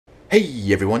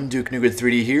Hey everyone, Duke Nugget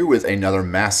 3D here with another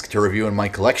mask to review in my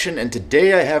collection, and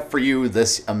today I have for you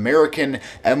this American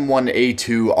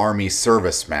M1A2 Army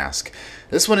Service mask.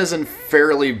 This one is in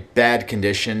fairly bad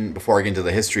condition. Before I get into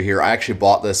the history here, I actually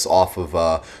bought this off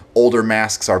of Older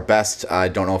Masks Are Best. I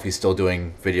don't know if he's still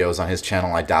doing videos on his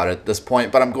channel, I doubt it at this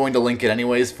point, but I'm going to link it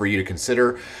anyways for you to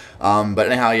consider. But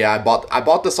anyhow, yeah, I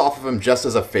bought this off of him just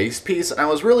as a face piece, and I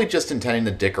was really just intending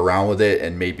to dick around with it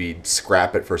and maybe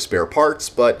scrap it for spare parts,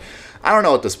 but I don't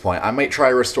know at this point. I might try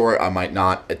to restore it, I might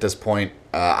not at this point.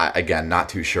 Again, not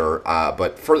too sure,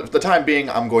 but for the time being,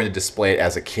 I'm going to display it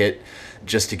as a kit,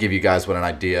 just to give you guys an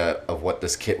idea of what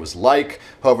this kit was like.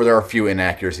 However, there are a few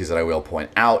inaccuracies that I will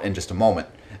point out in just a moment.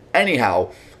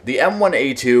 Anyhow, the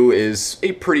M1A2 is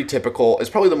a pretty typical, it's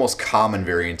probably the most common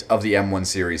variant of the M1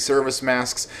 series service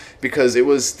masks, because it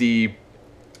was the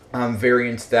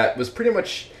variant that was pretty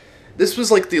much, this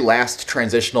was like the last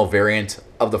transitional variant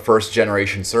of the first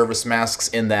generation service masks,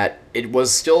 in that it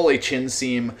was still a chin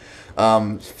seam,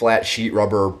 flat sheet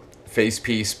rubber face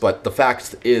piece, but the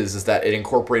fact is that it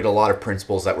incorporated a lot of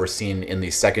principles that were seen in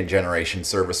the second generation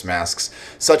service masks,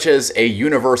 such as a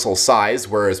universal size,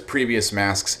 whereas previous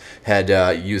masks had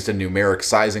used a numeric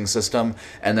sizing system,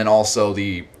 and then also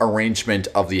the arrangement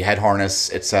of the head harness,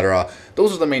 etc.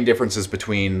 Those are the main differences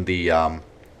between the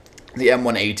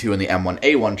M1A2 and the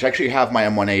M1A1, which I actually have my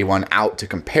M1A1 out to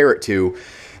compare it to.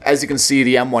 As you can see,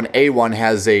 the M1A1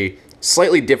 has a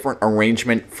slightly different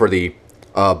arrangement for the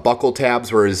buckle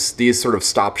tabs, whereas these sort of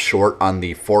stop short on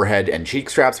the forehead and cheek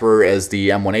straps, whereas the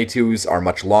M1A2s are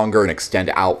much longer and extend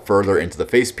out further into the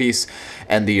face piece,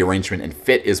 and the arrangement and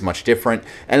fit is much different.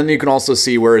 And then you can also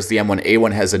see, whereas the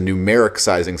M1A1 has a numeric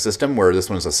sizing system, where this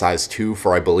one is a size 2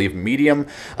 for, I believe, medium,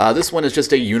 this one is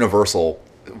just a universal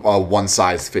one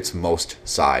size fits most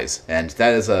size, and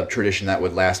that is a tradition that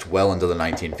would last well into the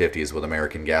 1950s with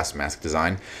American gas mask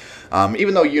design.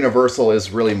 Even though universal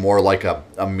is really more like a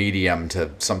medium to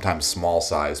sometimes small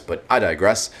size, but I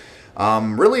digress.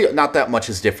 Really not that much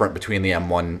is different between the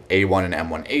M1A1 and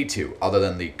M1A2, other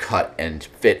than the cut and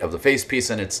fit of the face piece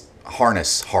and its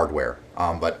harness hardware.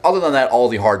 But other than that, all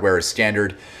the hardware is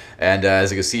standard. And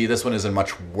as you can see, this one is in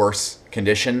much worse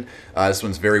condition. This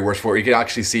one's very worse for it. You can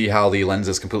actually see how the lens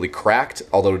is completely cracked,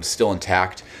 although it's still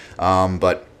intact.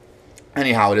 But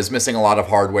anyhow, it is missing a lot of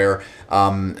hardware.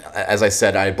 As I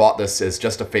said, I bought this as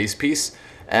just a face piece.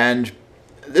 And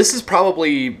this is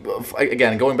probably,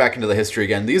 again, going back into the history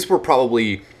again, these were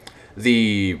probably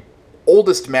the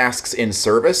oldest masks in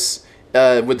service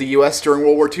with the U.S. during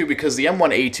World War II, because the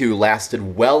M1A2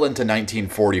 lasted well into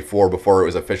 1944 before it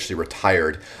was officially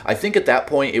retired. I think at that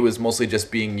point it was mostly just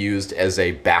being used as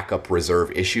a backup reserve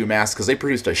issue mask, because they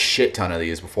produced a shit ton of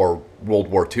these before World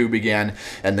War II began,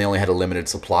 and they only had a limited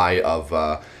supply of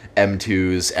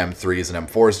M2s, M3s, and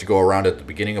M4s to go around at the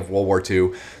beginning of World War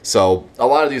II. So a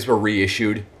lot of these were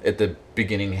reissued at the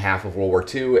beginning half of World War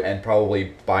II, and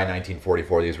probably by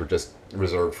 1944 these were just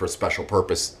reserved for special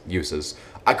purpose uses.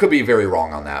 I could be very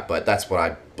wrong on that, but that's what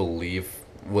I believe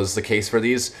was the case for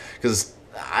these, because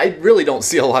I really don't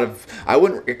see a lot of, I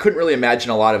couldn't really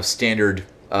imagine a lot of standard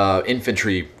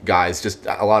infantry guys, just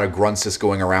a lot of grunts just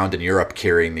going around in Europe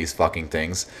carrying these fucking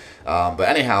things. But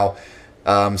anyhow,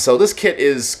 so this kit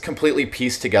is completely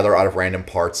pieced together out of random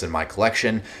parts in my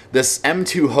collection. This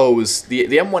M2 hose, the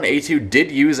M1A2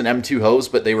 did use an M2 hose,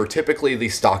 but they were typically the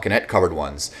stockinette covered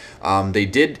ones. They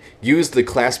did use the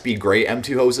Class B gray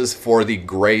M2 hoses for the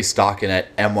gray stockinette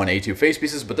M1A2 face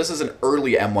pieces, but this is an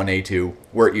early M1A2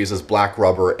 where it uses black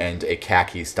rubber and a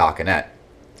khaki stockinette.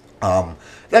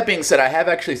 That being said, I have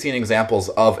actually seen examples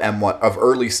of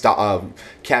early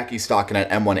khaki stockinette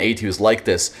M1A2s like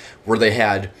this, where they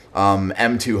had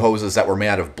M2 hoses that were made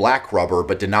out of black rubber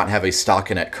but did not have a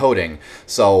stockinette coating.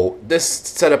 So this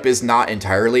setup is not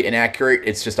entirely inaccurate.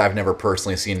 It's just I've never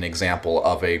personally seen an example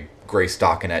of a gray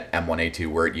stockinette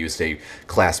M1A2 where it used a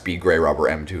Class B gray rubber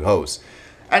M2 hose.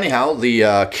 Anyhow,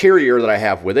 the carrier that I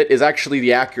have with it is actually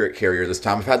the accurate carrier this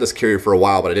time. I've had this carrier for a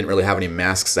while, but I didn't really have any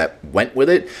masks that went with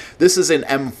it. This is an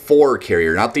M4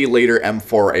 carrier, not the later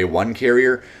M4A1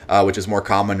 carrier, which is more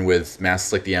common with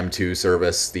masks like the M2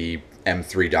 service, the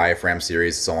M3 diaphragm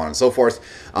series, so on and so forth.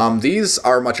 These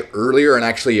are much earlier and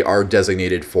actually are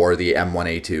designated for the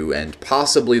M1A2 and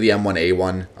possibly the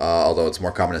M1A1, although it's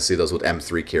more common to see those with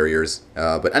M3 carriers.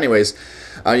 But anyways,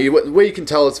 the way you can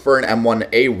tell it's for an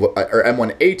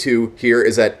M1A2 here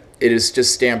is that it is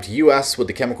just stamped US with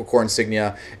the chemical core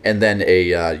insignia and then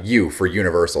a U for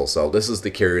universal. So this is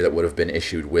the carrier that would have been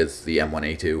issued with the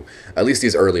M1A2, at least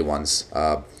these early ones.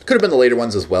 Could have been the later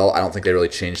ones as well. I don't think they really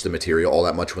changed the material all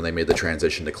that much when they made the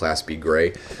transition to Class B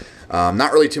gray.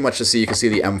 Not really too much to see. You can see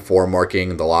the M4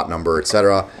 marking, the lot number,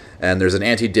 etc. And there's an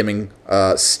anti-dimming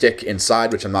stick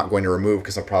inside, which I'm not going to remove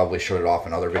because I'll probably show it off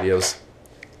in other videos.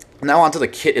 Now onto the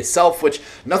kit itself, which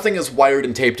nothing is wired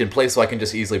and taped in place, so I can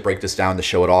just easily break this down to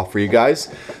show it off for you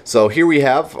guys. So here we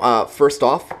have, first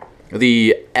off,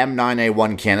 the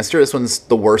M9A1 canister. This one's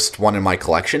the worst one in my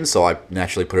collection, so I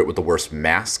naturally put it with the worst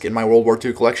mask in my World War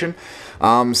II collection.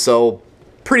 So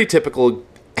pretty typical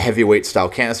heavyweight style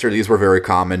canister. These were very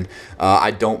common.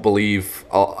 I don't believe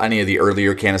any of the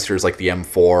earlier canisters like the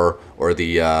M4 or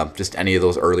the just any of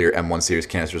those earlier M1 series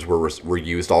canisters were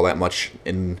used all that much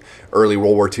in early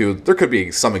World War II. There could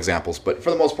be some examples, but for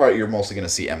the most part, you're mostly going to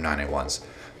see M9A1s.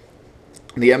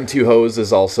 The M2 hose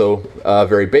is also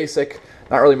very basic.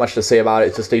 Not really much to say about it.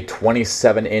 It's just a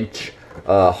 27-inch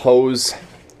hose,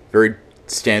 very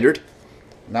standard.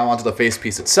 Now onto the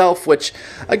facepiece itself, which,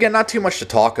 again, not too much to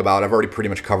talk about. I've already pretty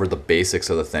much covered the basics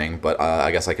of the thing, but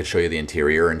I guess I could show you the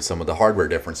interior and some of the hardware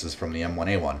differences from the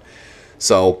M1A1.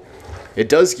 So it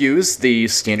does use the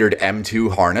standard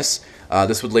M2 harness.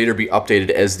 This would later be updated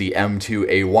as the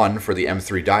M2A1 for the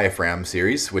M3 diaphragm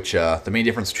series, which the main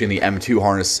difference between the M2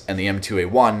 harness and the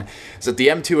M2A1 is that the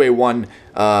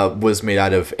M2A1 was made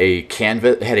out of a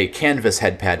canvas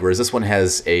head pad, whereas this one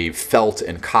has a felt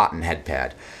and cotton head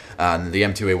pad. The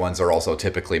M2A1s are also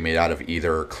typically made out of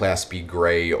either Class B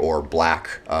gray or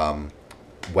black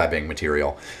webbing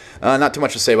material. Not too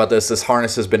much to say about this. This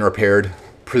harness has been repaired,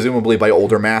 presumably by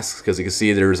older masks, because you can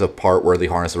see there's a part where the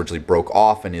harness originally broke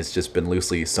off and it's just been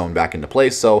loosely sewn back into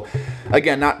place. So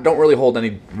again, don't really hold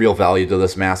any real value to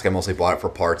this mask. I mostly bought it for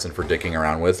parts and for dicking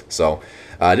around with. So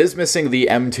it is missing the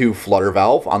M2 flutter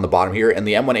valve on the bottom here, and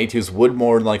the M1A2s would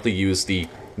more than likely use the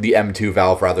M2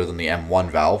 valve rather than the M1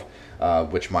 valve,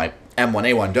 which my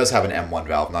M1A1 does have an M1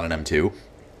 valve, not an M2.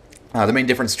 The main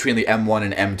difference between the M1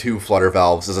 and M2 flutter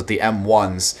valves is that the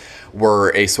M1s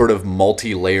were a sort of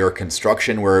multi-layer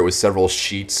construction where it was several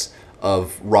sheets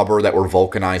of rubber that were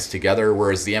vulcanized together,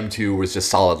 whereas the M2 was just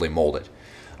solidly molded.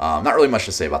 Not really much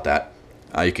to say about that.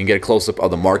 You can get a close-up of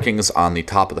the markings on the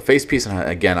top of the facepiece, and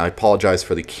again, I apologize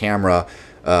for the camera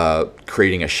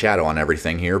creating a shadow on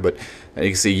everything here, but you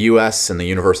can see US and the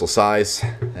universal size,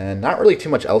 and not really too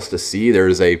much else to see.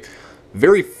 There's a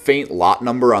very faint lot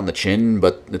number on the chin,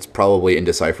 but it's probably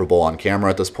indecipherable on camera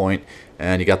at this point.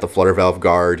 And you got the flutter valve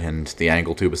guard and the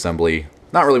angle tube assembly.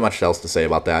 Not really much else to say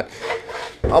about that.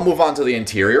 I'll move on to the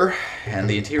interior, and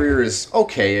the interior is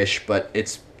okay-ish, but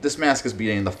this mask is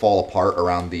beginning to fall apart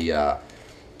around the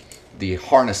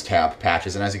harness tab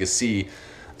patches, and as you can see,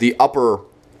 the upper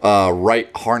right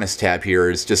harness tab here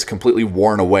is just completely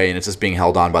worn away, and it's just being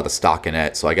held on by the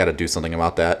stockinette, so I got to do something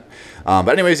about that. But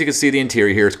anyways, you can see the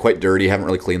interior here. It's quite dirty. I haven't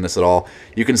really cleaned this at all.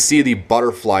 You can see the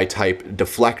butterfly type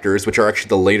deflectors, which are actually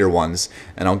the later ones,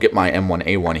 and I'll get my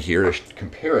M1A1 here to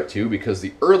compare it to, because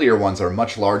the earlier ones are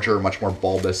much larger, much more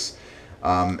bulbous.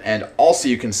 And also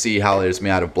you can see how it is made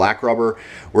out of black rubber,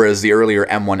 whereas the earlier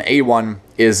M1A1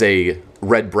 is a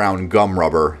red-brown gum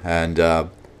rubber, and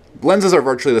lenses are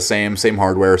virtually the same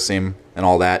hardware, same and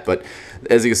all that, but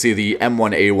as you can see, the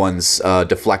M1A1's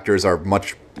deflectors are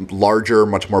much larger,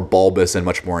 much more bulbous, and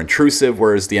much more intrusive,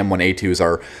 whereas the M1A2s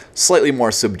are slightly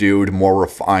more subdued, more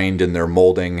refined in their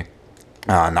molding.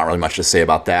 Not really much to say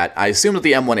about that. I assume that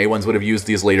the M1A1s would have used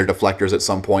these later deflectors at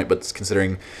some point, but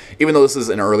considering, even though this is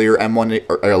an earlier M1,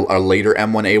 or a later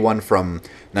M1A1 from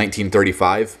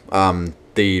 1935,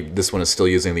 this one is still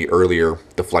using the earlier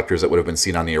deflectors that would have been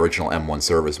seen on the original M1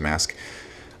 service mask.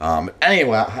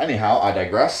 Anyhow, I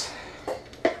digress.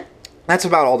 That's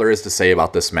about all there is to say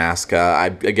about this mask.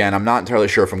 Again, I'm not entirely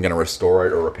sure if I'm going to restore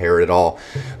it or repair it at all.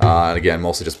 Again,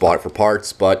 mostly just bought it for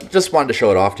parts, but just wanted to show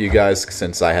it off to you guys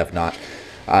since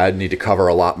I need to cover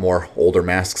a lot more older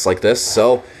masks like this.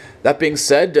 So, that being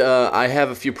said, I have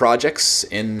a few projects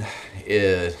in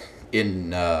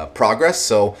progress,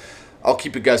 so I'll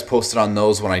keep you guys posted on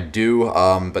those when I do.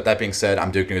 But that being said,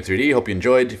 I'm Duke New 3D. Hope you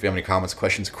enjoyed. If you have any comments,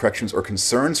 questions, corrections, or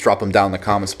concerns, drop them down in the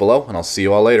comments below, and I'll see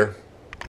you all later.